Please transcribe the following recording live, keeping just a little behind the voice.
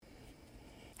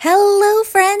Hello,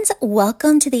 friends.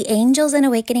 Welcome to the Angels and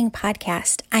Awakening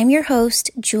podcast. I'm your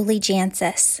host, Julie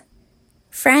Jancius.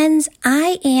 Friends,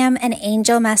 I am an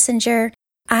angel messenger.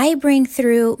 I bring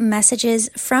through messages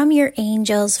from your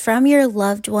angels, from your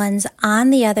loved ones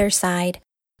on the other side.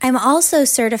 I'm also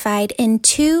certified in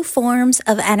 2 forms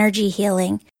of energy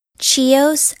healing,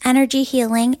 Chios energy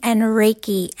healing and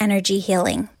Reiki energy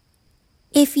healing.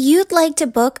 If you'd like to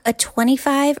book a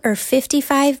 25 or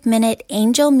 55-minute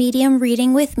angel medium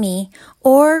reading with me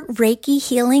or Reiki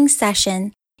healing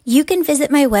session, you can visit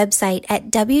my website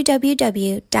at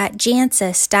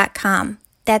www.jancius.com.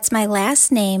 That's my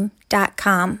last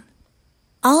name.com.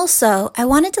 Also, I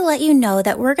wanted to let you know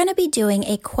that we're going to be doing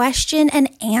a question and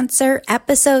answer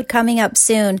episode coming up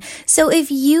soon. So if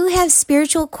you have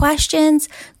spiritual questions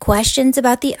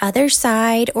about the other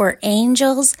side or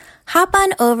angels, hop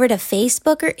on over to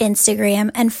Facebook or Instagram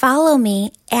and follow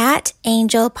me at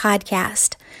Angel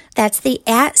Podcast. That's the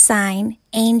 @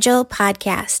 Angel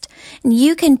Podcast. And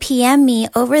you can PM me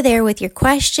over there with your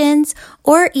questions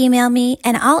or email me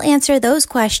and I'll answer those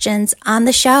questions on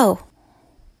the show.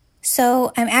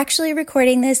 So I'm actually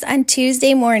recording this on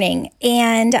Tuesday morning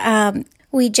and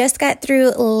we just got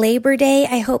through Labor Day.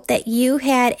 I hope that you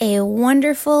had a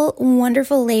wonderful,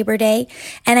 wonderful Labor Day.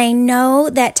 And I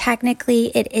know that technically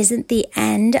it isn't the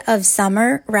end of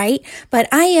summer, right? But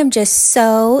I am just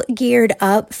so geared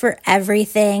up for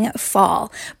everything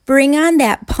fall. Bring on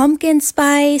that pumpkin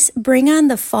spice, bring on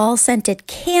the fall scented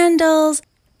candles,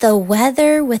 the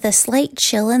weather with a slight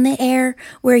chill in the air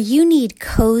where you need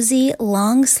cozy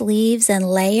long sleeves and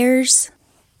layers.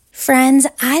 Friends,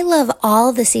 I love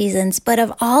all the seasons, but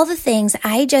of all the things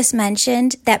I just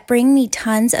mentioned that bring me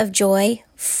tons of joy,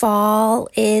 fall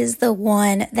is the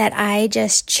one that I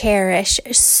just cherish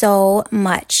so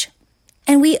much.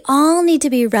 And we all need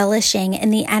to be relishing in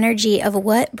the energy of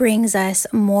what brings us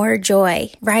more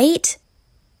joy, right?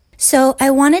 So I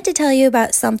wanted to tell you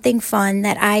about something fun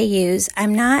that I use.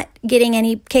 I'm not getting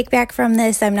any kickback from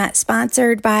this. I'm not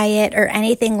sponsored by it or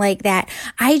anything like that.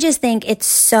 I just think it's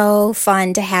so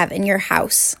fun to have in your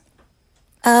house.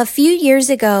 A few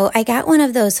years ago, I got one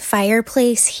of those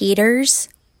fireplace heaters.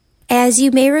 As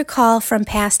you may recall from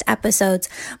past episodes,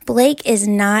 Blake is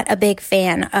not a big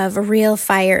fan of real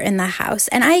fire in the house,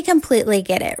 and I completely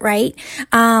get it, right?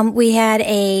 We had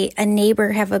a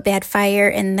neighbor have a bad fire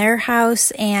in their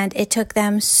house, and it took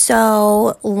them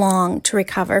so long to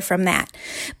recover from that.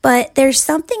 But there's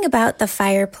something about the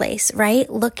fireplace, right?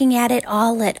 Looking at it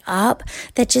all lit up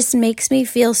that just makes me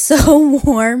feel so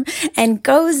warm and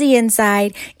cozy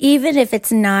inside, even if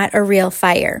it's not a real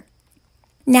fire.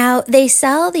 Now, they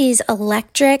sell these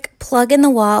electric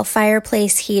plug-in-the-wall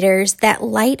fireplace heaters that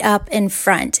light up in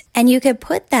front, and you could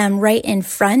put them right in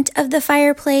front of the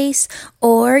fireplace,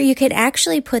 or you could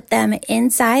actually put them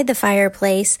inside the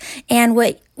fireplace, and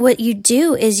what you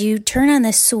do is you turn on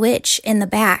the switch in the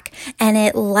back, and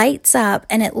it lights up,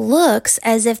 and it looks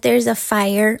as if there's a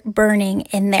fire burning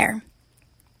in there.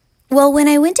 Well, when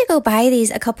I went to go buy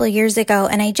these a couple of years ago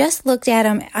and I just looked at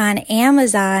them on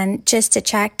Amazon just to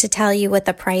check to tell you what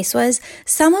the price was,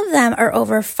 some of them are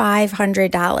over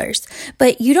 $500,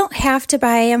 but you don't have to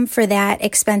buy them for that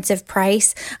expensive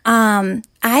price. I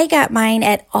got mine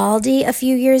at Aldi a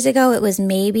few years ago. It was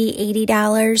maybe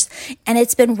 $80 and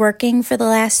it's been working for the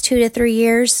last 2 to 3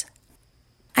 years.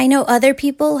 I know other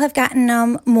people have gotten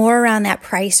them more around that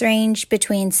price range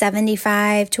between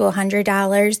 $75 to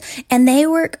 $100, and they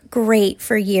work great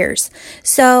for years.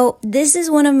 So this is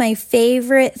one of my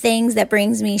favorite things that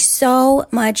brings me so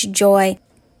much joy.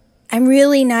 I'm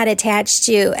really not attached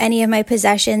to any of my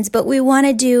possessions, but we want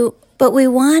to do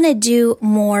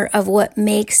more of what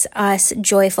makes us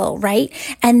joyful, right?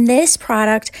 And this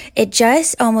product, it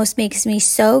just almost makes me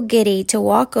so giddy to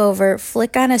walk over,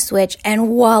 flick on a switch, and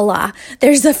voila,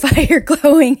 there's a fire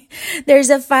glowing. There's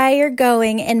a fire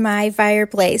going in my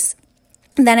fireplace.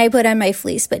 Then I put on my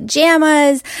fleece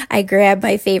pajamas, I grab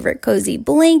my favorite cozy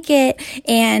blanket,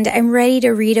 and I'm ready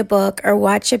to read a book or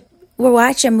watch a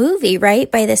movie, right,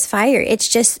 by this fire. It's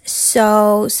just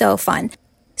so fun.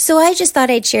 So I just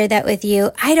thought I'd share that with you.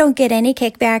 I don't get any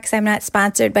kickbacks. I'm not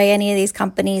sponsored by any of these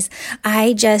companies.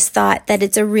 I just thought that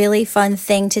it's a really fun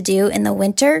thing to do in the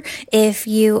winter if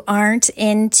you aren't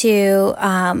into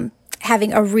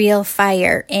having a real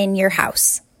fire in your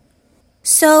house.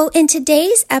 So in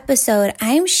today's episode,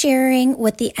 I'm sharing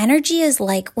what the energy is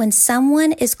like when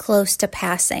someone is close to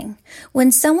passing.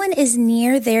 When someone is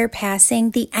near their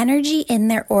passing, the energy in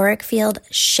their auric field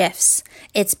shifts.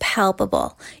 It's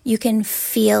palpable. You can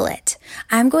feel it.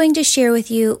 I'm going to share with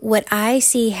you what I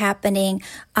see happening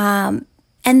and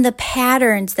the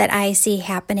patterns that I see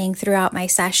happening throughout my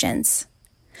sessions.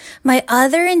 My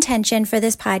other intention for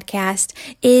this podcast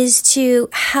is to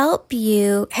help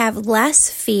you have less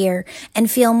fear and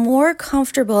feel more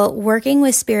comfortable working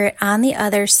with spirit on the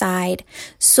other side,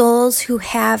 souls who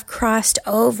have crossed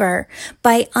over,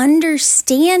 by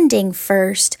understanding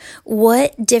first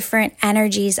what different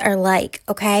energies are like,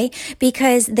 okay?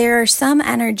 Because there are some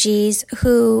energies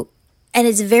who, and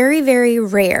it's very, very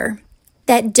rare,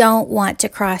 that don't want to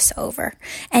cross over.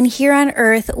 And here on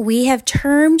earth, we have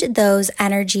termed those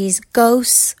energies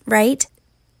ghosts, right?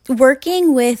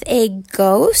 Working with a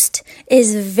ghost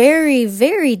is very,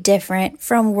 very different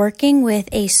from working with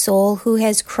a soul who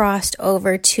has crossed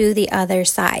over to the other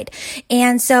side.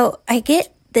 And so I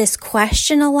get this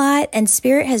question a lot, and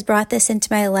Spirit has brought this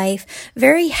into my life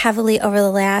very heavily over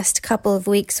the last couple of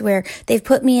weeks, where they've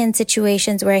put me in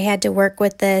situations where I had to work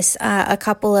with this a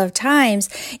couple of times.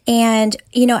 And,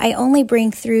 I only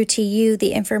bring through to you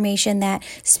the information that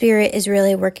Spirit is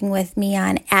really working with me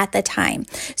on at the time.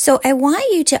 So I want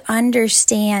you to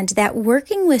understand that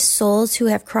working with souls who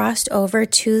have crossed over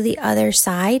to the other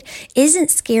side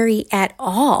isn't scary at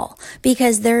all,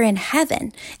 because they're in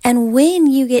heaven. And when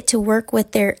you get to work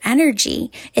with their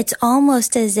energy, it's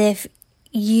almost as if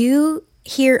you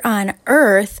here on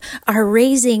earth are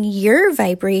raising your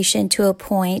vibration to a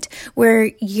point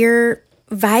where you're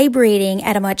vibrating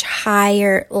at a much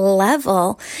higher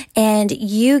level, and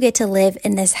you get to live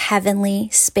in this heavenly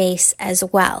space as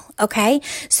well. Okay.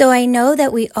 So I know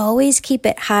that we always keep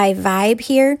it high vibe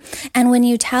here. And when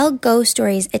you tell ghost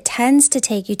stories, it tends to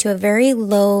take you to a very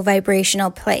low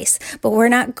vibrational place, but we're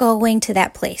not going to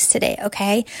that place today.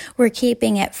 Okay. We're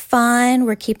keeping it fun.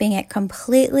 We're keeping it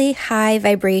completely high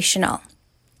vibrational.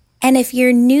 And if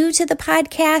you're new to the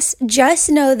podcast, just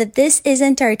know that this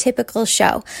isn't our typical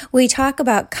show. We talk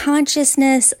about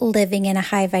consciousness, living in a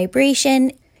high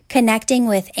vibration, connecting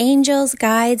with angels,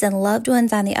 guides, and loved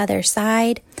ones on the other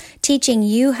side, teaching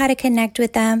you how to connect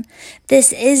with them.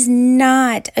 This is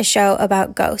not a show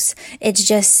about ghosts. It's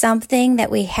just something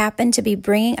that we happen to be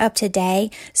bringing up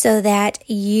today so that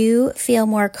you feel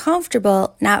more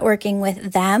comfortable not working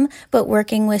with them, but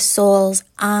working with souls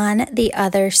on the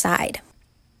other side.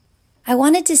 I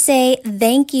wanted to say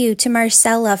thank you to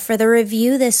Marcella for the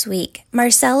review this week.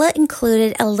 Marcella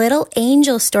included a little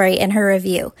angel story in her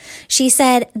review. She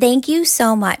said, "Thank you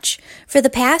so much. For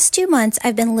the past 2 months,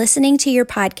 I've been listening to your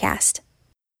podcast.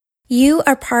 You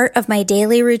are part of my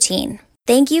daily routine.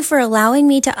 Thank you for allowing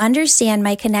me to understand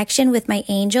my connection with my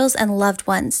angels and loved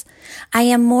ones. I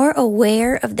am more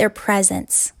aware of their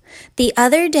presence. The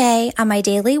other day on my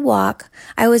daily walk,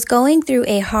 I was going through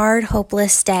a hard,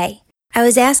 hopeless day. I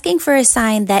was asking for a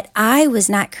sign that I was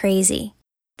not crazy,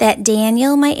 that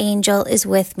Daniel, my angel, is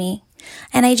with me.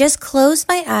 And I just closed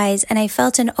my eyes and I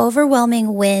felt an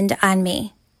overwhelming wind on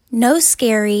me. No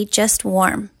scary, just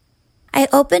warm. I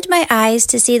opened my eyes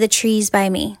to see the trees by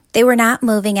me. They were not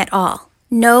moving at all.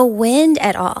 No wind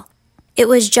at all. It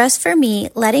was just for me,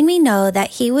 letting me know that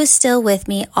he was still with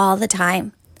me all the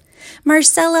time."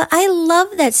 Marcella, I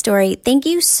love that story. Thank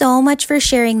you so much for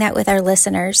sharing that with our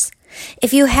listeners.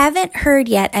 If you haven't heard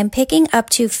yet, I'm picking up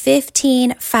to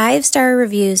 15 5-star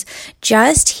reviews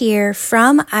just here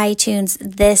from iTunes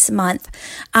this month.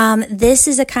 This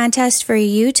is a contest for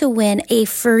you to win a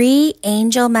free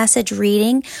angel message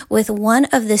reading with one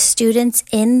of the students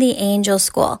in the angel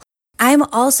school. I'm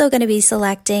also going to be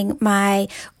selecting my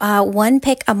one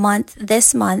pick a month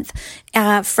this month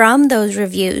from those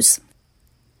reviews.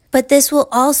 But this will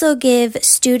also give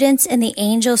students in the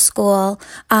angel school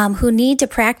who need to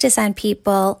practice on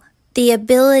people the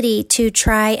ability to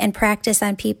try and practice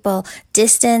on people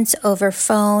distance over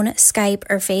phone, Skype,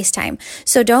 or FaceTime.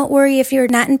 So don't worry if you're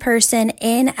not in person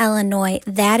in Illinois,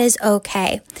 that is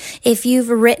okay. If you've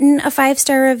written a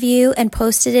 5-star review and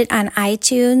posted it on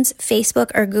iTunes,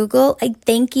 Facebook, or Google, I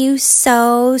thank you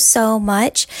so, so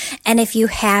much. And if you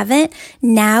haven't,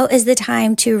 now is the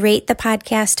time to rate the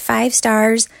podcast 5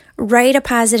 stars, write a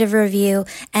positive review,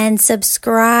 and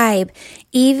subscribe.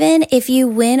 Even if you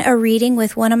win a reading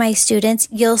with one of my students,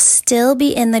 you'll still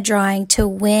be in the drawing to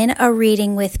win a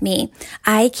reading with me.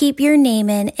 I keep your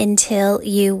name in until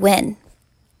you win.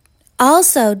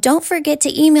 Also, don't forget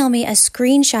to email me a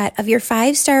screenshot of your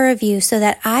 5-star review so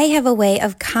that I have a way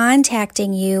of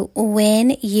contacting you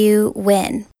when you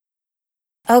win.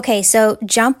 Okay, so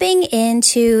jumping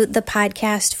into the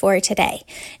podcast for today.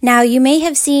 Now, you may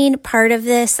have seen part of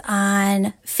this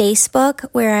on Facebook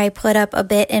where I put up a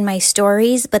bit in my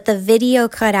stories, but the video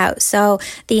cut out. So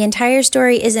the entire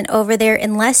story isn't over there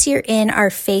unless you're in our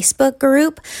Facebook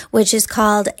group, which is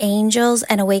called Angels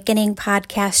and Awakening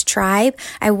Podcast Tribe.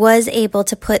 I was able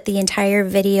to put the entire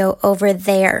video over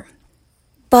there.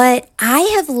 But I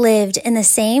have lived in the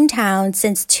same town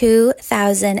since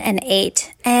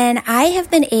 2008, and I have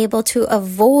been able to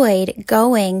avoid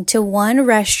going to one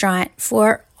restaurant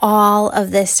for all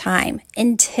of this time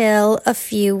until a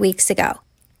few weeks ago.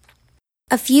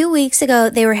 A few weeks ago,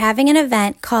 they were having an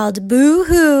event called Boo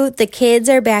Hoo, the kids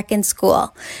are back in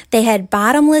school. They had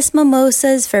bottomless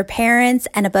mimosas for parents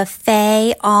and a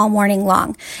buffet all morning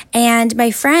long. And my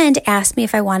friend asked me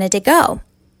if I wanted to go.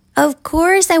 Of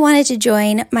course, I wanted to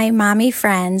join my mommy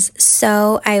friends,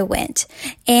 so I went.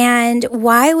 And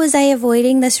why was I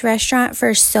avoiding this restaurant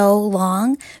for so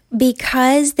long?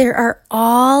 Because there are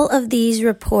all of these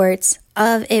reports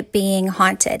of it being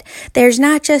haunted. There's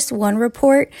not just one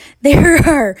report. There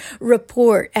are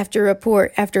report after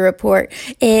report after report.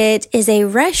 It is a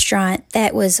restaurant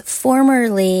that was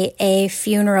formerly a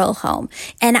funeral home.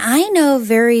 And I know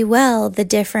very well the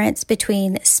difference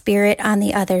between spirit on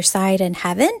the other side in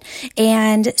heaven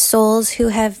and souls who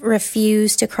have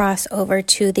refused to cross over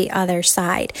to the other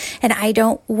side. And I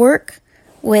don't work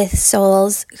with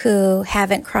souls who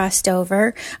haven't crossed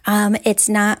over. It's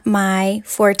not my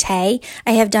forte.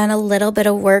 I have done a little bit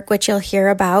of work, which you'll hear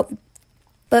about.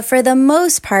 But for the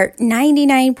most part,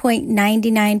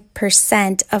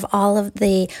 99.99% of all of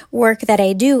the work that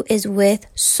I do is with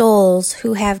souls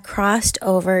who have crossed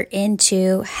over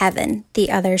into heaven,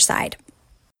 the other side.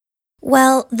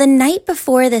 Well, the night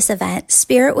before this event,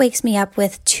 Spirit wakes me up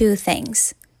with two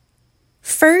things.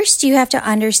 First, you have to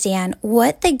understand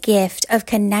what the gift of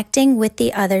connecting with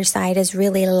the other side is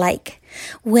really like.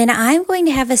 When I'm going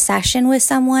to have a session with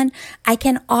someone, I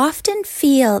can often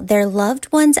feel their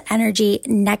loved one's energy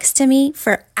next to me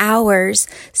for hours,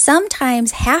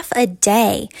 sometimes half a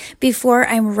day, before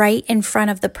I'm right in front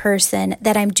of the person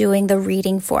that I'm doing the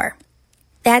reading for.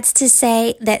 That's to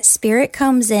say that Spirit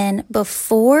comes in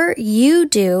before you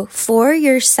do for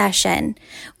your session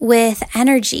with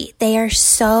energy. They are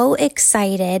so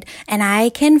excited, and I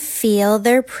can feel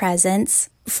their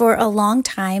presence for a long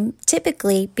time,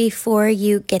 typically before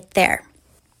you get there.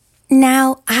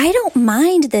 Now, I don't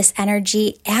mind this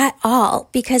energy at all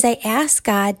because I ask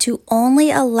God to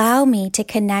only allow me to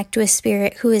connect with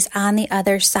Spirit who is on the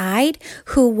other side,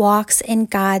 who walks in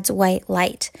God's white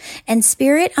light. And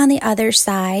Spirit on the other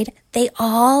side, they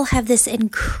all have this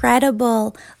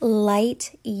incredible,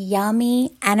 light,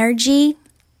 yummy energy.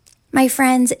 My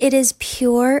friends, it is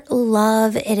pure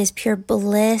love. It is pure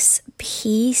bliss,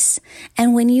 peace.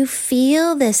 And when you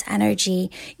feel this energy,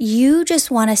 you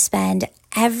just want to spend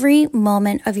every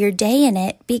moment of your day in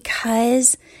it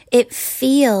because it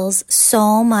feels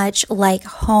so much like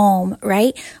home,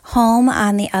 right? Home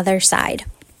on the other side.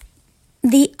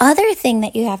 The other thing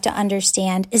that you have to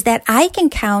understand is that I can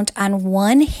count on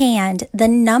one hand the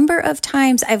number of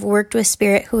times I've worked with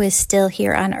Spirit who is still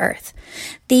here on earth.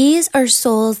 These are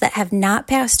souls that have not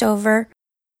passed over.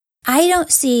 I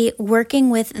don't see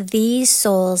working with these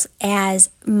souls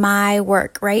as my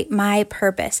work, right? My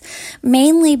purpose.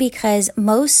 Mainly because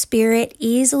most Spirit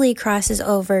easily crosses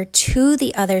over to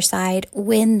the other side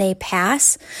when they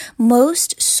pass.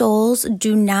 Most souls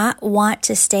do not want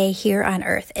to stay here on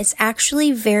earth. It's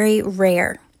actually very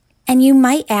rare. And you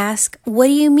might ask, what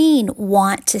do you mean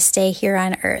want to stay here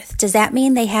on earth? Does that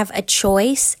mean they have a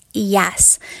choice?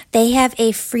 Yes. They have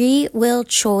a free will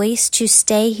choice to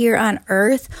stay here on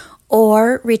earth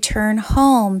or return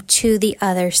home to the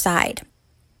other side.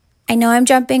 I know I'm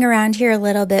jumping around here a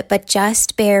little bit, but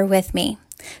just bear with me.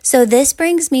 So this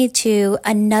brings me to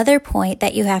another point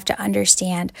that you have to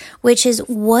understand, which is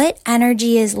what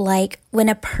energy is like when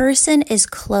a person is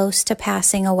close to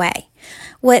passing away.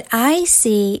 What I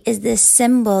see is this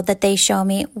symbol that they show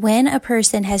me when a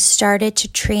person has started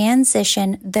to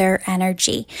transition their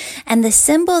energy. And the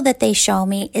symbol that they show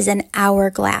me is an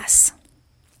hourglass.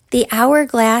 The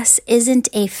hourglass isn't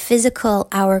a physical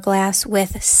hourglass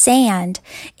with sand.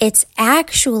 It's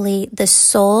actually the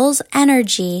soul's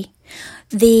energy.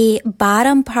 The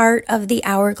bottom part of the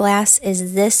hourglass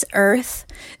is this earth.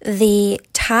 The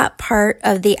top part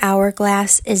of the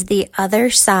hourglass is the other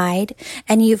side.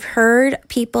 And you've heard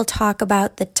people talk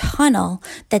about the tunnel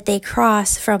that they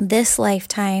cross from this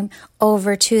lifetime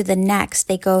over to the next.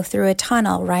 They go through a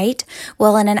tunnel, right?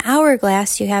 Well, in an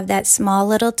hourglass, you have that small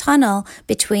little tunnel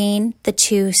between the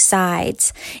two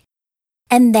sides.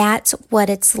 And that's what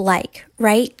it's like,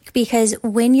 right? Because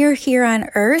when you're here on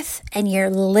earth and you're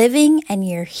living and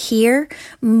you're here,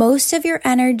 most of your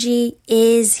energy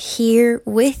is here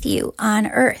with you on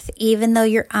earth. Even though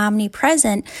you're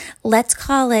omnipresent, let's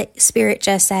call it, Spirit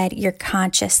just said, your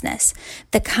consciousness.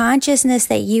 The consciousness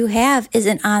that you have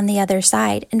isn't on the other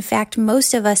side. In fact,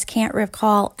 most of us can't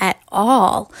recall at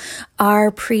all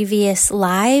our previous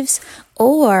lives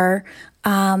or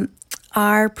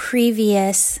our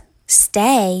previous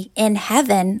stay in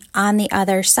heaven on the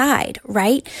other side,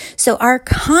 right? So our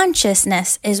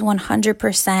consciousness is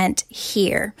 100%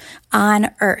 here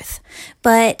on earth.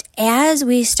 But as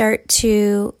we start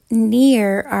to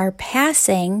near our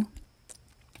passing,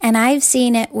 and I've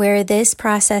seen it where this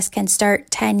process can start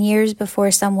 10 years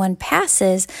before someone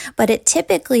passes, but it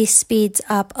typically speeds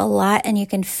up a lot and you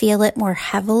can feel it more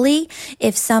heavily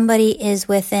if somebody is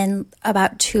within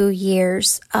about 2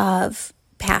 years of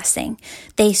passing.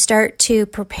 They start to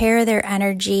prepare their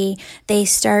energy. They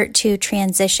start to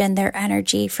transition their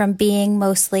energy from being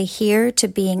mostly here to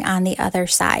being on the other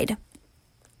side.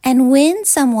 And when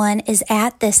someone is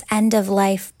at this end of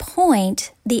life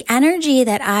point, the energy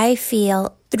that I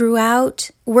feel throughout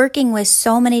working with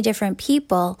so many different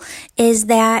people is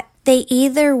that they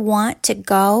either want to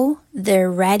go,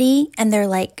 they're ready, and they're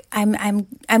like, I'm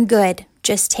good.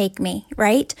 Just take me,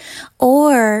 right?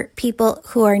 Or people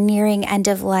who are nearing end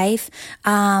of life,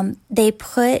 they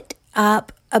put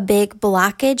up a big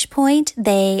blockage point.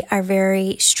 They are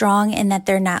very strong in that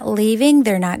they're not leaving,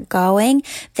 they're not going.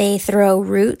 They throw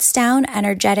roots down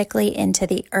energetically into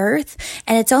the earth.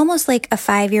 And it's almost like a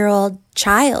 5-year-old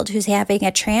child who's having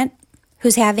a tantrum,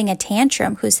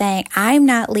 who's saying, I'm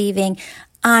not leaving,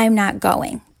 I'm not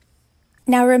going.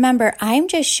 Now remember, I'm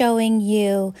just showing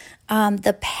you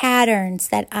the patterns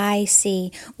that I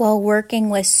see while working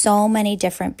with so many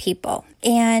different people.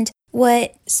 And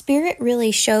what Spirit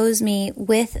really shows me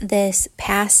with this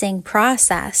passing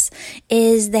process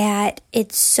is that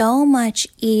it's so much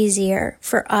easier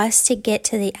for us to get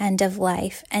to the end of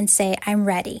life and say, I'm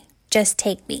ready, just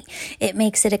take me. It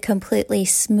makes it a completely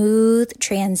smooth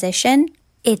transition.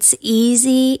 It's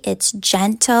easy, it's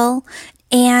gentle,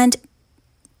 and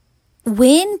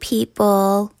when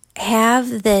people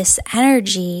have this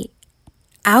energy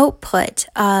output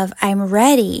of I'm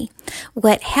ready,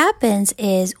 what happens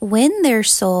is when their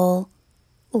soul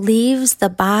leaves the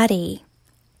body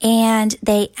and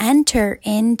they enter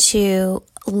into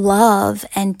love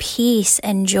and peace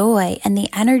and joy and the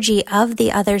energy of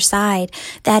the other side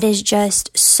that is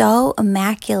just so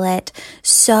immaculate,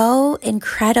 so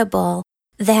incredible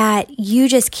that you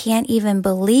just can't even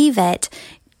believe it.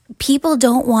 People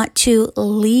don't want to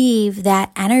leave that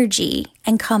energy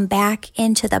and come back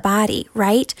into the body,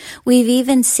 right? We've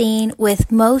even seen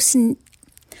with most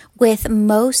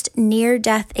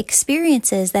near-death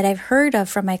experiences that I've heard of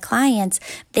from my clients,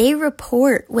 they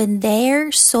report when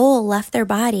their soul left their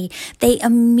body, they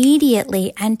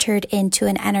immediately entered into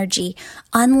an energy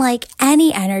unlike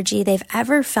any energy they've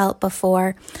ever felt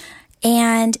before,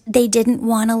 and they didn't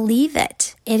want to leave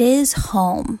it. It is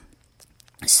home.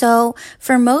 So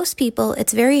for most people,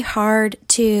 it's very hard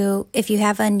to, if you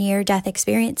have a near-death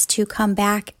experience, to come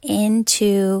back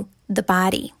into the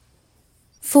body.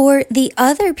 For the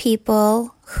other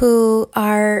people who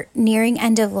are nearing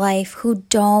end of life, who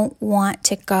don't want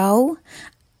to go,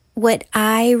 what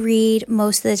I read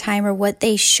most of the time, or what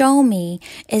they show me,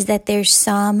 is that there's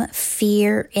some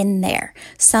fear in there.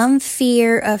 Some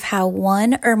fear of how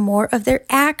one or more of their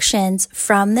actions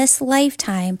from this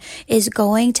lifetime is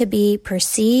going to be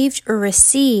perceived or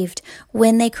received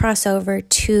when they cross over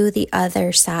to the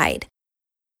other side.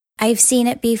 I've seen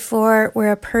it before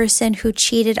where a person who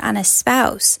cheated on a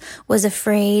spouse was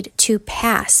afraid to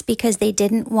pass because they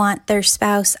didn't want their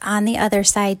spouse on the other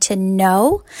side to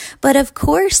know. But of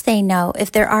course they know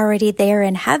if they're already there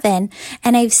in heaven.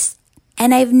 And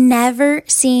I've never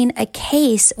seen a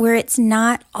case where it's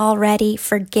not already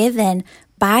forgiven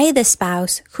by the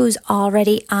spouse who's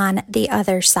already on the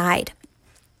other side.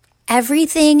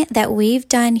 Everything that we've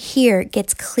done here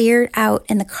gets cleared out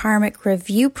in the karmic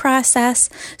review process,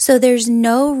 so there's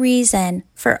no reason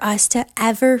for us to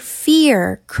ever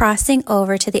fear crossing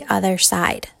over to the other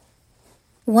side.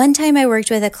 One time I worked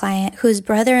with a client whose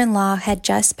brother-in-law had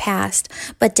just passed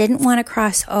but didn't want to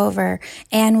cross over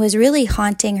and was really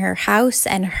haunting her house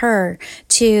and her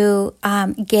to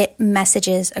get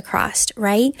messages across,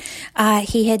 right?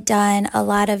 He had done a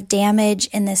lot of damage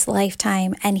in this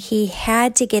lifetime and he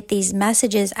had to get these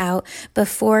messages out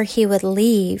before he would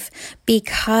leave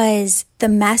because the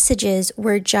messages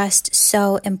were just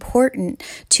so important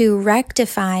to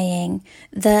rectifying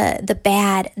the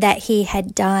bad that he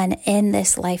had done in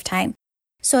this lifetime.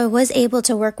 So I was able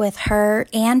to work with her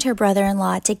and her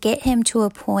brother-in-law to get him to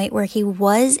a point where he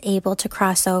was able to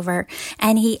cross over.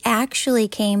 And he actually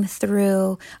came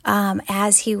through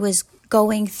as he was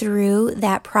going through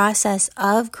that process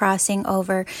of crossing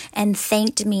over and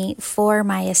thanked me for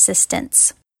my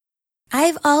assistance.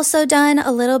 I've also done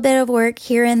a little bit of work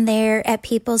here and there at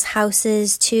people's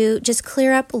houses to just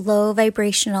clear up low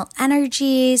vibrational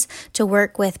energies, to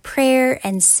work with prayer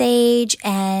and sage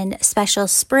and special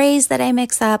sprays that I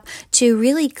mix up to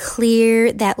really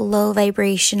clear that low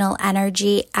vibrational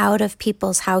energy out of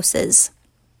people's houses.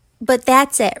 But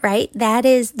that's it, right? That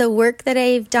is the work that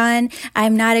I've done.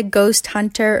 I'm not a ghost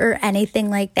hunter or anything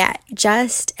like that,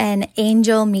 just an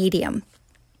angel medium.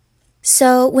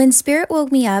 So when Spirit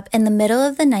woke me up in the middle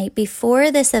of the night before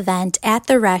this event at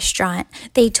the restaurant,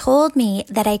 they told me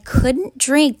that I couldn't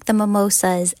drink the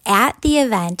mimosas at the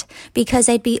event because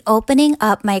I'd be opening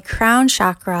up my crown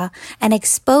chakra and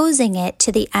exposing it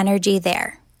to the energy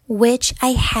there, which I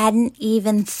hadn't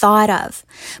even thought of,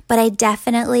 but I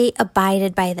definitely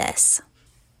abided by this.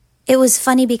 It was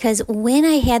funny because when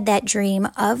I had that dream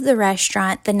of the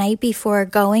restaurant the night before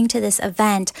going to this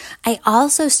event, I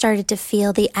also started to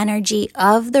feel the energy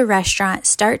of the restaurant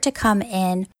start to come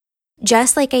in.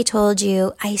 Just like I told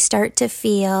you, I start to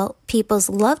feel people's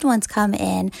loved ones come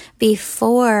in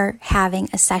before having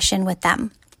a session with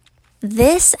them.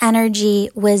 This energy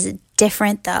was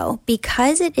different though,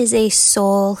 because it is a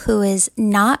soul who is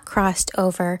not crossed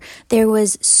over. There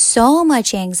was so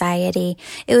much anxiety.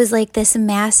 It was like this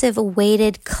massive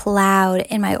weighted cloud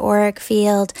in my auric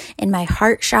field, in my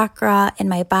heart chakra, in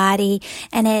my body,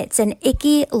 and it's an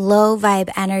icky, low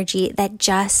vibe energy that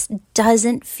just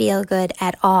doesn't feel good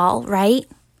at all, right?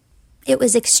 It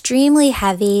was extremely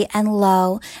heavy and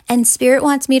low, and Spirit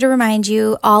wants me to remind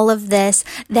you all of this,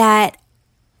 that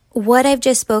what I've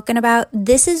just spoken about,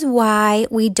 this is why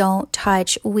we don't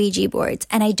touch Ouija boards.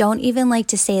 And I don't even like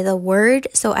to say the word,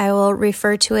 so I will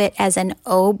refer to it as an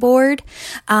O board.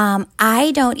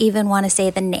 I don't even want to say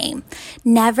the name.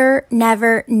 Never,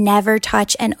 never, never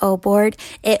touch an O board.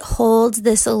 It holds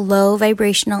this low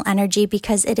vibrational energy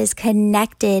because it is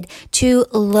connected to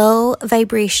low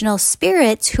vibrational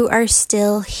spirits who are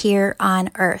still here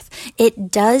on earth.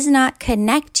 It does not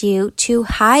connect you to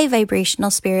high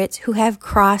vibrational spirits who have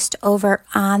crossed over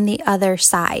on the other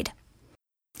side.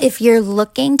 If you're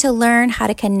looking to learn how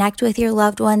to connect with your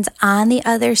loved ones on the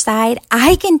other side,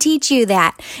 I can teach you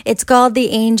that. It's called the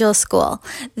Angel School.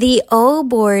 The O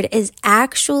board is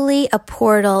actually a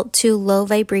portal to low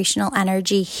vibrational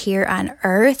energy here on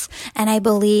earth, and I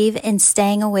believe in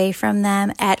staying away from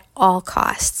them at all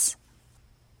costs.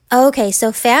 Okay,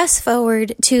 so fast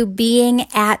forward to being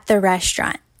at the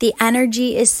restaurant. The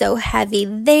energy is so heavy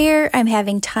there. I'm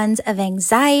having tons of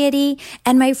anxiety.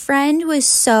 And my friend was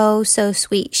so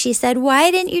sweet. She said, "Why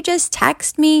didn't you just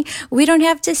text me? We don't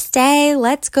have to stay.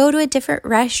 Let's go to a different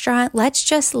restaurant. Let's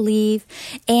just leave."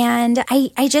 And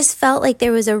I just felt like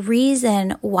there was a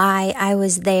reason why I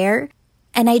was there.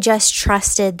 And I just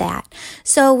trusted that.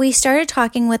 So we started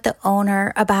talking with the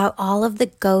owner about all of the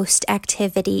ghost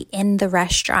activity in the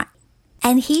restaurant.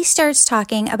 And he starts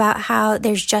talking about how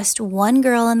there's just one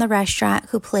girl in the restaurant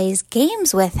who plays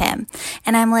games with him.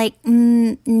 And I'm like,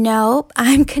 nope,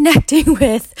 I'm connecting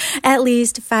with at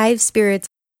least 5 spirits.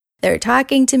 They're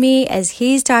talking to me as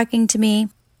he's talking to me.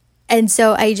 And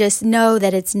so I just know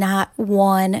that it's not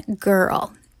one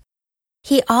girl.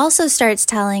 He also starts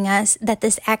telling us that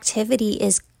this activity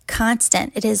is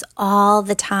constant. It is all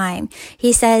the time.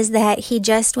 He says that he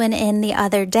just went in the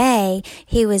other day.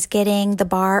 He was getting the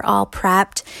bar all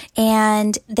prepped,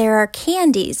 and there are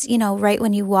candies, right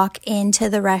when you walk into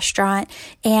the restaurant.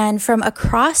 And from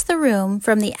across the room,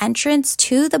 from the entrance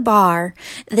to the bar,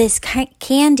 this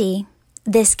candy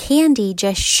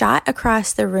just shot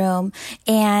across the room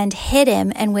and hit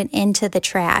him and went into the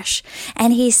trash.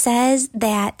 And he says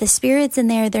that the spirits in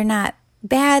there, they're not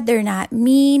bad, they're not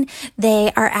mean,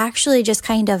 they are actually just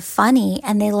kind of funny,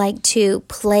 and they like to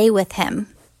play with him.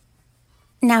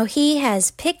 Now he has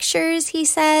pictures, he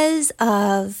says,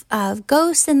 of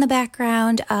ghosts in the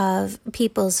background, of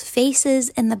people's faces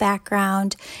in the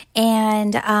background,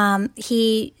 and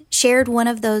he shared one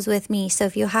of those with me. So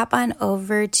if you hop on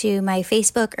over to my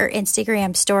Facebook or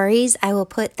Instagram stories, I will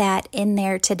put that in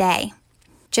there today,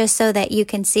 just so that you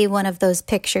can see one of those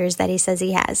pictures that he says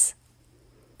he has.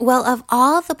 Well, of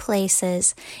all the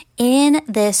places in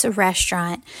this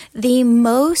restaurant, the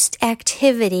most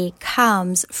activity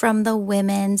comes from the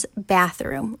women's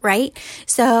bathroom, right?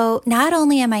 So not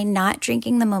only am I not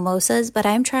drinking the mimosas, but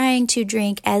I'm trying to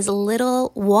drink as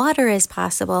little water as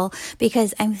possible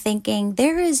because I'm thinking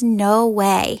there is no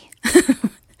way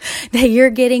that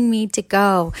you're getting me to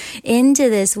go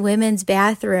into this women's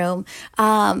bathroom.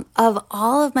 Of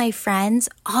all of my friends,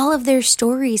 all of their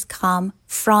stories come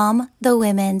from the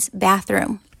women's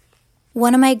bathroom.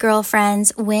 One of my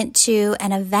girlfriends went to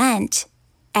an event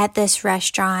at this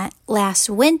restaurant last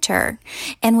winter.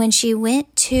 And when she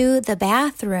went to the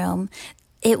bathroom,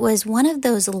 it was one of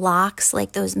those locks,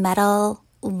 like those metal,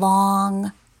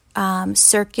 long,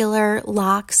 circular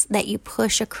locks that you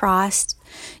push across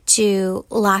to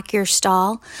lock your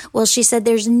stall. Well, she said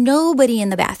there's nobody in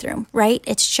the bathroom, right?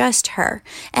 It's just her.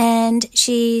 And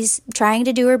she's trying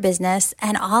to do her business.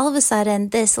 And all of a sudden,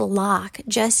 this lock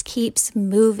just keeps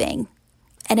moving.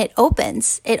 And it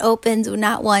opens. It opens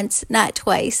not once, not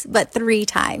twice, but 3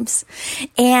 times.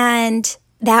 And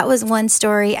that was one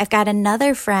story. I've got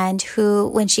another friend who,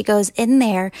 when she goes in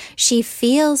there, she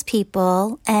feels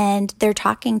people and they're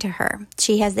talking to her.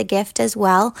 She has the gift as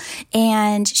well,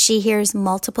 and she hears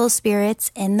multiple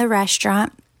spirits in the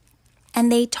restaurant,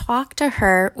 and they talk to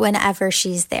her whenever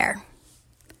she's there.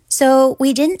 So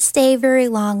we didn't stay very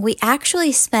long. We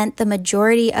actually spent the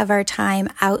majority of our time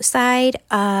outside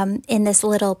in this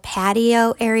little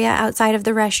patio area outside of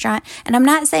the restaurant. And I'm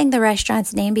not saying the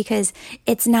restaurant's name because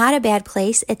it's not a bad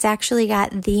place. It's actually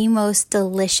got the most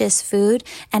delicious food.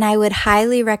 And I would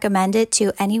highly recommend it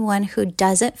to anyone who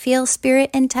doesn't feel spirit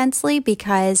intensely,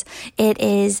 because it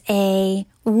is a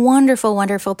wonderful,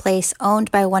 wonderful place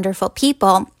owned by wonderful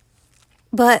people.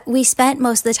 But we spent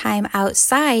most of the time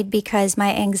outside because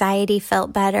my anxiety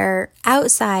felt better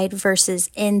outside versus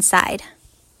inside.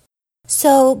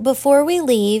 So before we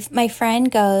leave, my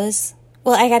friend goes,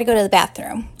 well, I got to go to the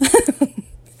bathroom.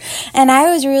 And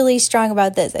I was really strong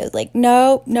about this. I was like,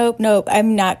 nope,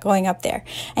 I'm not going up there.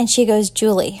 And she goes,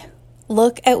 Julie,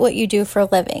 look at what you do for a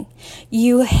living.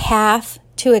 You have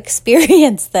to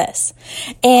experience this.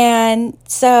 And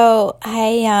so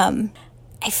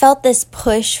I felt this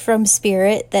push from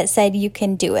spirit that said, you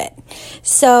can do it.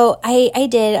 So I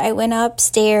did. I went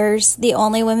upstairs. The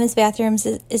only women's bathrooms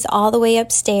is all the way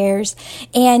upstairs.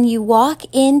 And you walk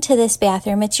into this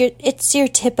bathroom. It's your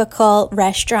typical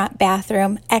restaurant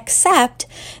bathroom, except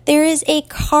there is a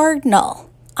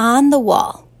cardinal on the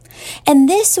wall. And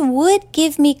this would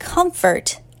give me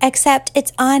comfort, except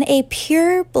it's on a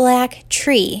pure black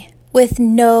tree with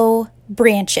no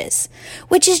branches,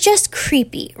 which is just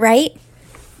creepy, right?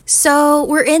 So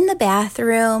we're in the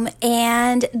bathroom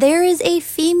and there is a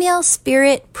female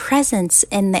spirit presence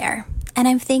in there. And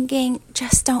I'm thinking,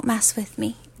 just don't mess with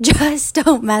me. Just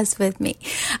don't mess with me.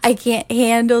 I can't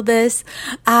handle this.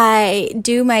 I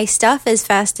do my stuff as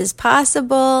fast as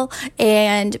possible.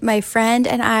 And my friend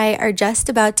and I are just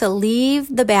about to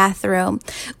leave the bathroom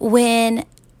when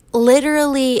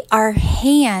literally our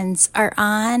hands are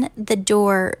on the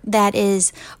door that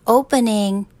is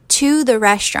opening to the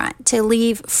restaurant, to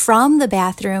leave from the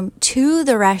bathroom to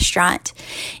the restaurant.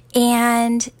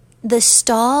 And the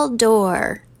stall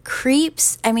door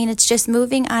creeps, it's just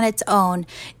moving on its own.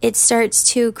 It starts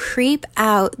to creep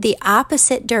out the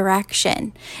opposite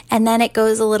direction. And then it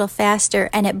goes a little faster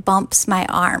and it bumps my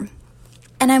arm.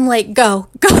 And I'm like, go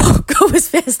as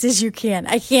fast as you can.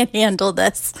 I can't handle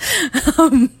this.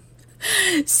 And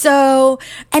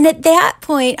at that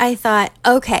point I thought,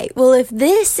 okay, well, if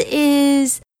this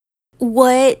is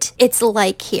what it's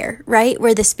like here, right?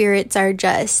 Where the spirits are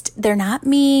they're not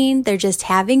mean. They're just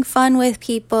having fun with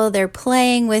people. They're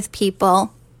playing with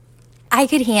people. I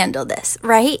could handle this,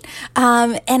 right?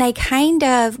 And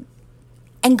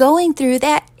going through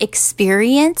that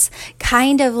experience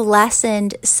kind of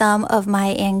lessened some of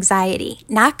my anxiety.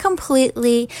 Not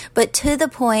completely, but to the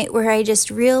point where I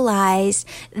just realized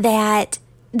that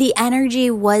the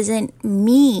energy wasn't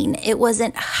mean. It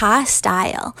wasn't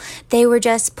hostile. They were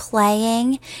just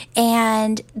playing,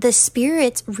 and the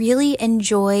spirits really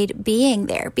enjoyed being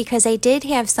there because I did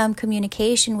have some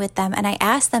communication with them. And I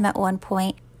asked them at one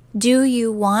point, do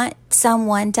you want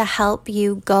someone to help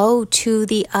you go to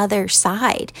the other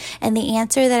side? And the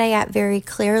answer that I got very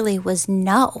clearly was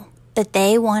no, that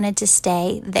they wanted to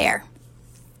stay there.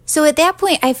 So at that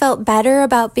point, I felt better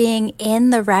about being in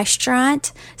the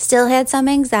restaurant, still had some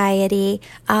anxiety,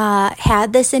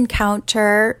 had this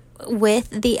encounter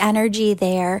with the energy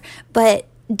there, but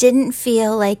didn't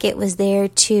feel like it was there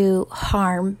to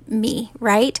harm me,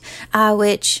 right?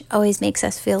 Which always makes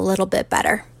us feel a little bit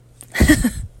better.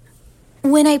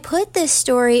 When I put this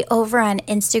story over on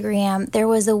Instagram, there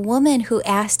was a woman who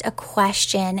asked a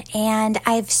question, and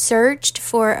I've searched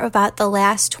for about the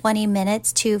last 20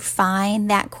 minutes to find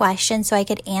that question so I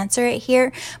could answer it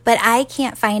here, but I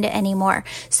can't find it anymore.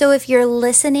 So if you're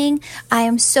listening, I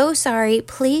am so sorry.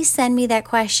 Please send me that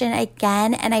question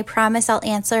again, and I promise I'll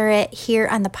answer it here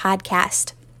on the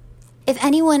podcast. If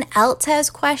anyone else has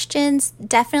questions,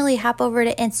 definitely hop over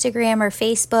to Instagram or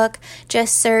Facebook.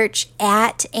 Just search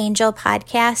 @Angel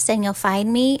Podcast and you'll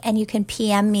find me, and you can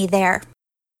PM me there.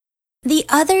 The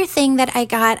other thing that I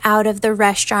got out of the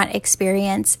restaurant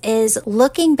experience is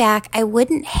looking back, I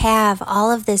wouldn't have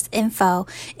all of this info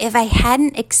if I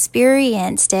hadn't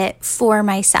experienced it for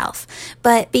myself.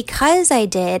 But because I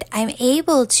did, I'm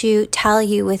able to tell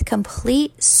you with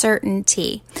complete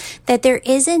certainty that there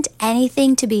isn't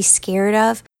anything to be scared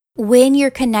of when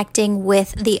you're connecting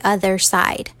with the other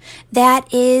side.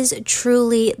 That is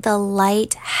truly the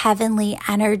light, heavenly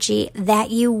energy that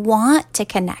you want to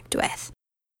connect with.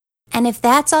 And if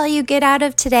that's all you get out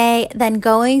of today, then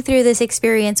going through this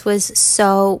experience was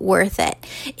so worth it.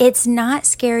 It's not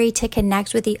scary to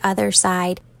connect with the other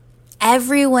side.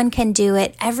 Everyone can do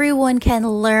it. Everyone can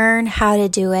learn how to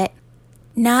do it.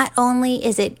 Not only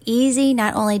is it easy,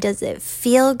 not only does it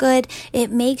feel good, it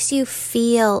makes you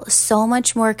feel so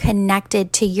much more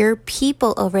connected to your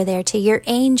people over there, to your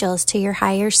angels, to your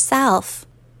higher self.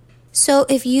 So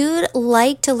if you'd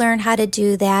like to learn how to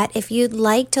do that, if you'd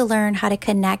like to learn how to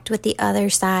connect with the other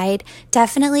side,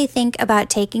 definitely think about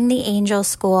taking the Angel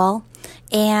School.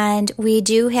 And we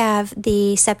do have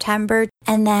the September,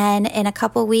 and then in a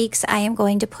couple weeks, I am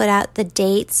going to put out the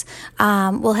dates.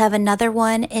 We'll have another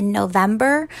one in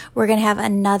November. We're going to have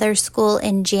another school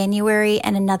in January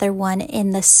and another one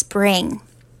in the spring.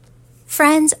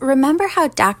 Friends, remember how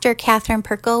Dr. Catherine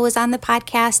Perkle was on the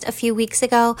podcast a few weeks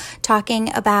ago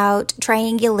talking about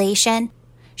triangulation?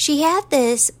 She had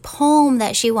this poem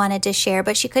that she wanted to share,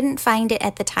 but she couldn't find it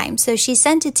at the time. So she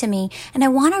sent it to me, and I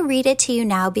want to read it to you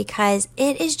now because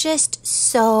it is just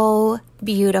so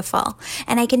beautiful.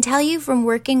 And I can tell you from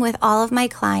working with all of my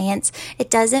clients, it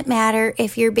doesn't matter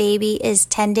if your baby is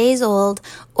 10 days old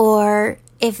or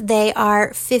if they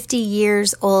are 50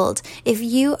 years old. If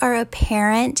you are a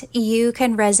parent, you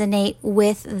can resonate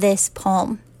with this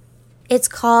poem. It's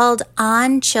called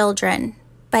On Children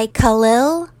by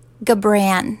Khalil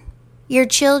Gibran. Your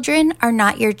children are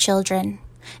not your children.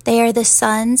 They are the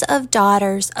sons of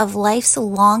daughters of life's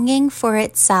longing for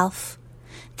itself.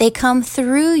 They come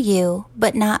through you,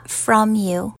 but not from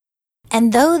you.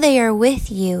 And though they are with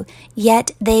you,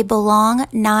 yet they belong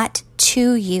not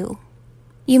to you.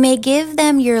 You may give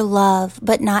them your love,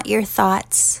 but not your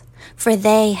thoughts, for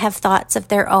they have thoughts of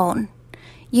their own.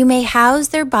 You may house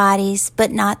their bodies,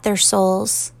 but not their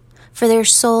souls, for their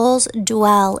souls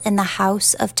dwell in the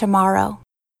house of tomorrow,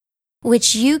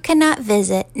 which you cannot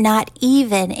visit, not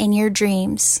even in your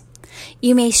dreams.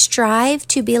 You may strive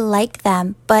to be like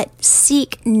them, but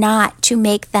seek not to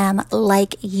make them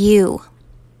like you.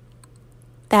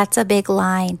 That's a big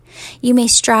line. You may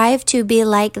strive to be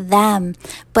like them,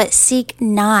 but seek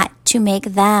not to make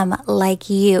them like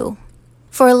you.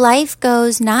 For life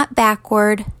goes not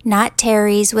backward, not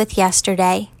tarries with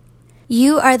yesterday.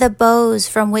 You are the bows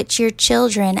from which your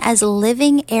children as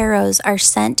living arrows are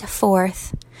sent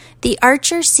forth. The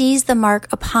archer sees the mark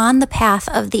upon the path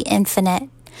of the infinite,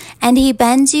 and he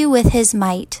bends you with his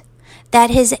might, that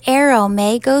his arrow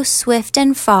may go swift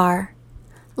and far.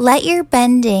 Let your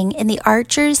bending in the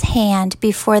archer's hand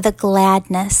be for the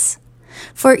gladness.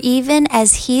 For even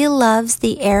as he loves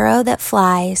the arrow that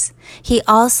flies, he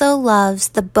also loves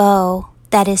the bow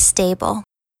that is stable.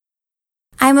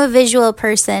 I'm a visual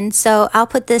person, so I'll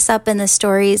put this up in the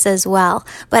stories as well.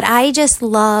 But I just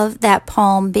love that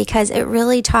poem because it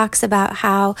really talks about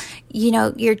how,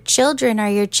 your children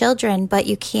are your children, but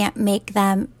you can't make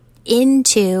them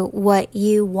into what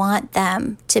you want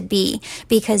them to be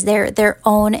because they're their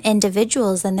own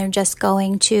individuals and they're just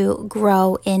going to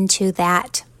grow into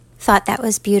that. Thought that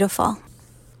was beautiful.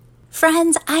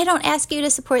 Friends, I don't ask you to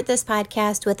support this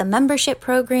podcast with a membership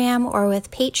program or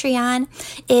with Patreon.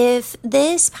 If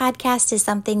this podcast is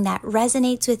something that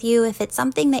resonates with you, if it's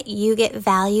something that you get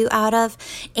value out of,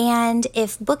 and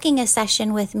if booking a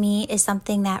session with me is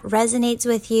something that resonates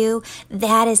with you,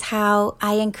 that is how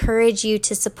I encourage you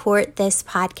to support this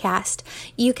podcast.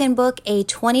 You can book a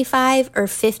 25 or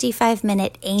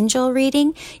 55-minute angel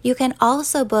reading. You can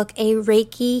also book a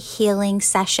Reiki healing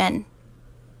session.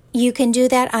 You can do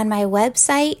that on my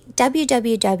website,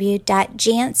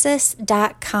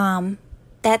 www.jancis.com.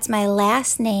 That's my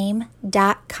last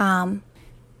name.com.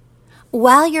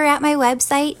 While you're at my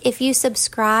website, if you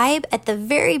subscribe at the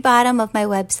very bottom of my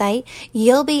website,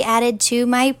 you'll be added to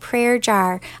my prayer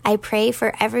jar. I pray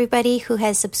for everybody who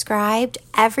has subscribed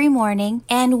every morning.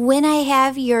 And when I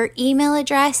have your email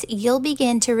address, you'll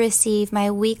begin to receive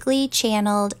my weekly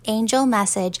channeled angel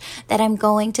message that I'm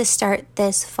going to start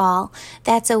this fall.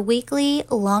 That's a weekly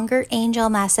longer angel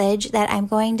message that I'm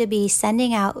going to be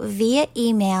sending out via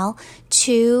email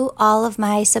to all of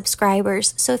my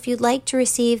subscribers. So if you'd like to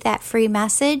receive that free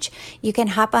message, you can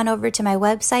hop on over to my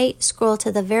website, scroll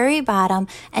to the very bottom,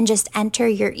 and just enter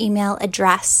your email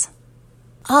address.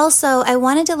 Also, I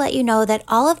wanted to let you know that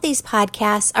all of these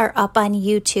podcasts are up on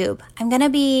YouTube. I'm going to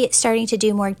be starting to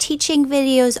do more teaching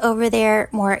videos over there,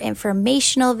 more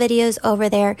informational videos over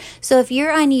there. So if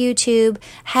you're on YouTube,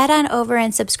 head on over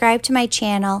and subscribe to my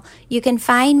channel. You can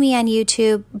find me on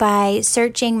YouTube by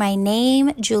searching my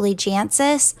name, Julie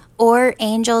Jancius, or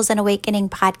Angels and Awakening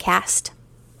Podcast.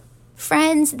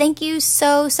 Friends, thank you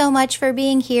so much for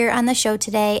being here on the show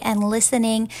today and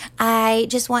listening. I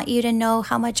just want you to know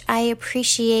how much I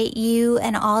appreciate you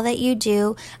and all that you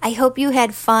do. I hope you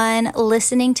had fun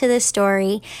listening to this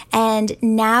story, and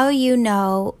now you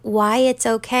know why it's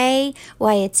okay,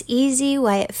 why it's easy,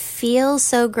 why it feels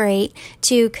so great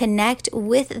to connect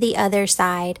with the other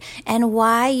side, and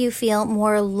why you feel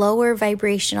more lower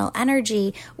vibrational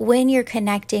energy when you're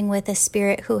connecting with a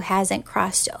spirit who hasn't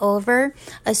crossed over,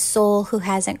 a soul who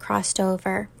hasn't crossed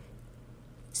over.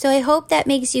 So I hope that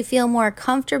makes you feel more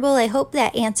comfortable. I hope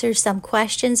that answers some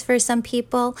questions for some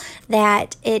people,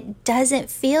 that it doesn't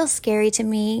feel scary to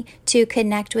me to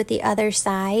connect with the other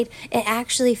side. It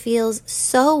actually feels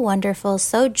so wonderful,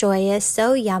 so joyous,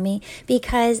 so yummy,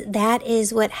 because that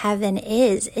is what heaven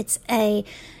is. It's a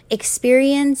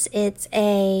experience. It's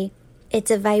a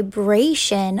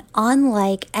vibration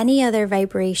unlike any other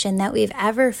vibration that we've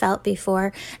ever felt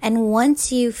before. And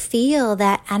once you feel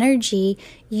that energy,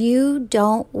 you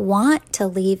don't want to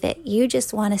leave it. You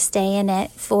just want to stay in it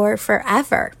for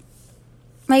forever.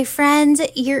 My friends,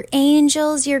 your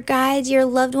angels, your guides, your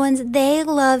loved ones, they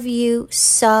love you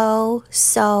so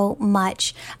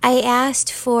much. I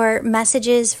asked for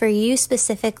messages for you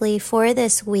specifically for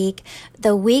this week,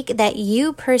 the week that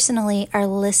you personally are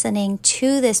listening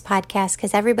to this podcast,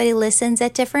 because everybody listens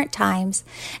at different times.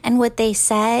 And what they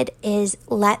said is,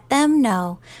 let them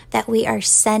know that we are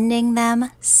sending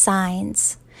them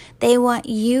signs. They want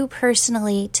you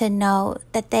personally to know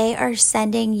that they are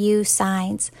sending you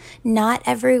signs, not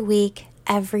every week,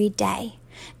 every day.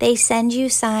 They send you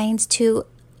signs to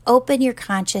open your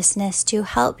consciousness, to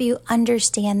help you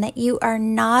understand that you are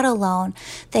not alone.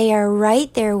 They are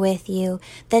right there with you,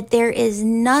 that there is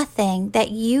nothing that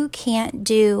you can't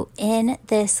do in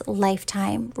this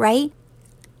lifetime, right?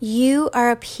 You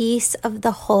are a piece of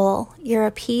the whole. You're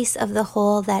a piece of the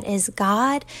whole that is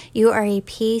God. You are a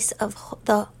piece of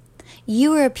the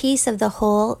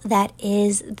whole that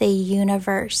is the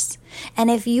universe. And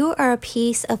if you are a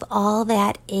piece of all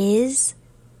that is,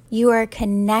 you are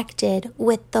connected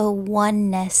with the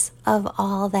oneness of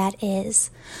all that is.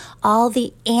 All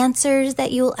the answers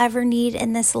that you'll ever need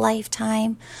in this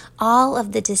lifetime, all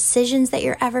of the decisions that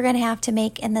you're ever going to have to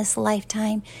make in this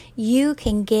lifetime, you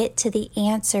can get to the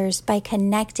answers by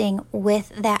connecting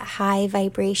with that high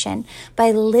vibration,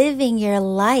 by living your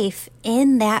life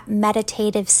in that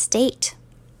meditative state.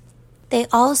 They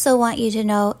also want you to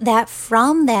know that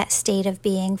from that state of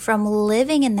being, from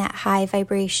living in that high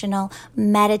vibrational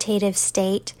meditative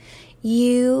state,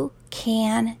 you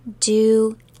can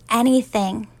do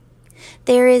anything.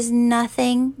 There is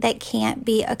nothing that can't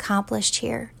be accomplished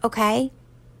here, okay?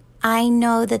 I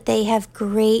know that they have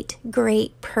great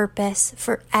purpose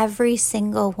for every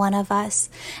single one of us,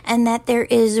 and that there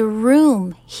is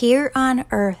room here on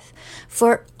earth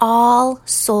for all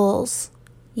souls,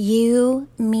 you,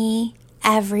 me,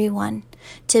 everyone,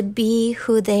 to be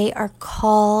who they are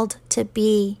called to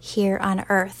be here on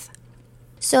earth.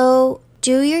 So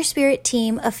do your spirit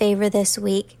team a favor this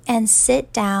week and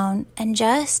sit down and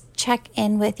just check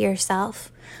in with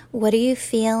yourself. What are you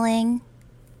feeling?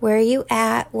 Where are you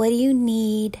at? What do you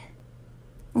need?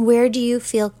 Where do you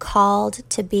feel called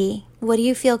to be? What do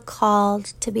you feel called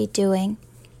to be doing?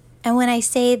 And when I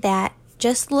say that,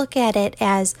 just look at it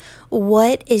as,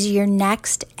 what is your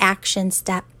next action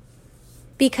step?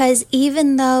 Because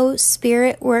even though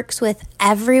Spirit works with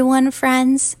everyone,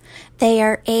 friends, they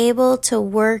are able to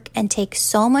work and take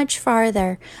so much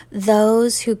farther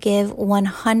those who give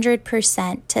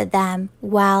 100% to them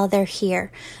while they're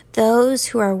here. Those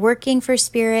who are working for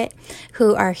Spirit,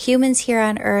 who are humans here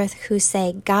on earth, who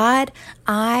say, God,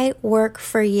 I work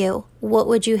for you. What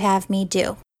would you have me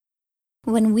do?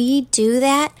 When we do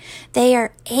that, they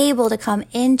are able to come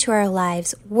into our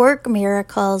lives, work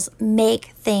miracles, make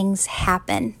things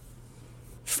happen.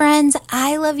 Friends,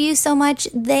 I love you so much.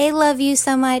 They love you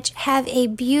so much. Have a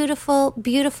beautiful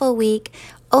week.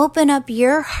 Open up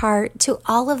your heart to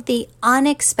all of the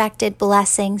unexpected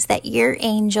blessings that your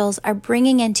angels are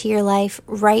bringing into your life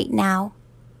right now.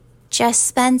 Just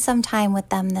spend some time with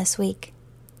them this week.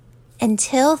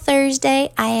 Until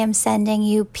Thursday, I am sending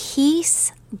you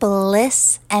peace,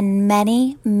 bliss, and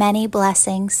many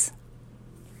blessings.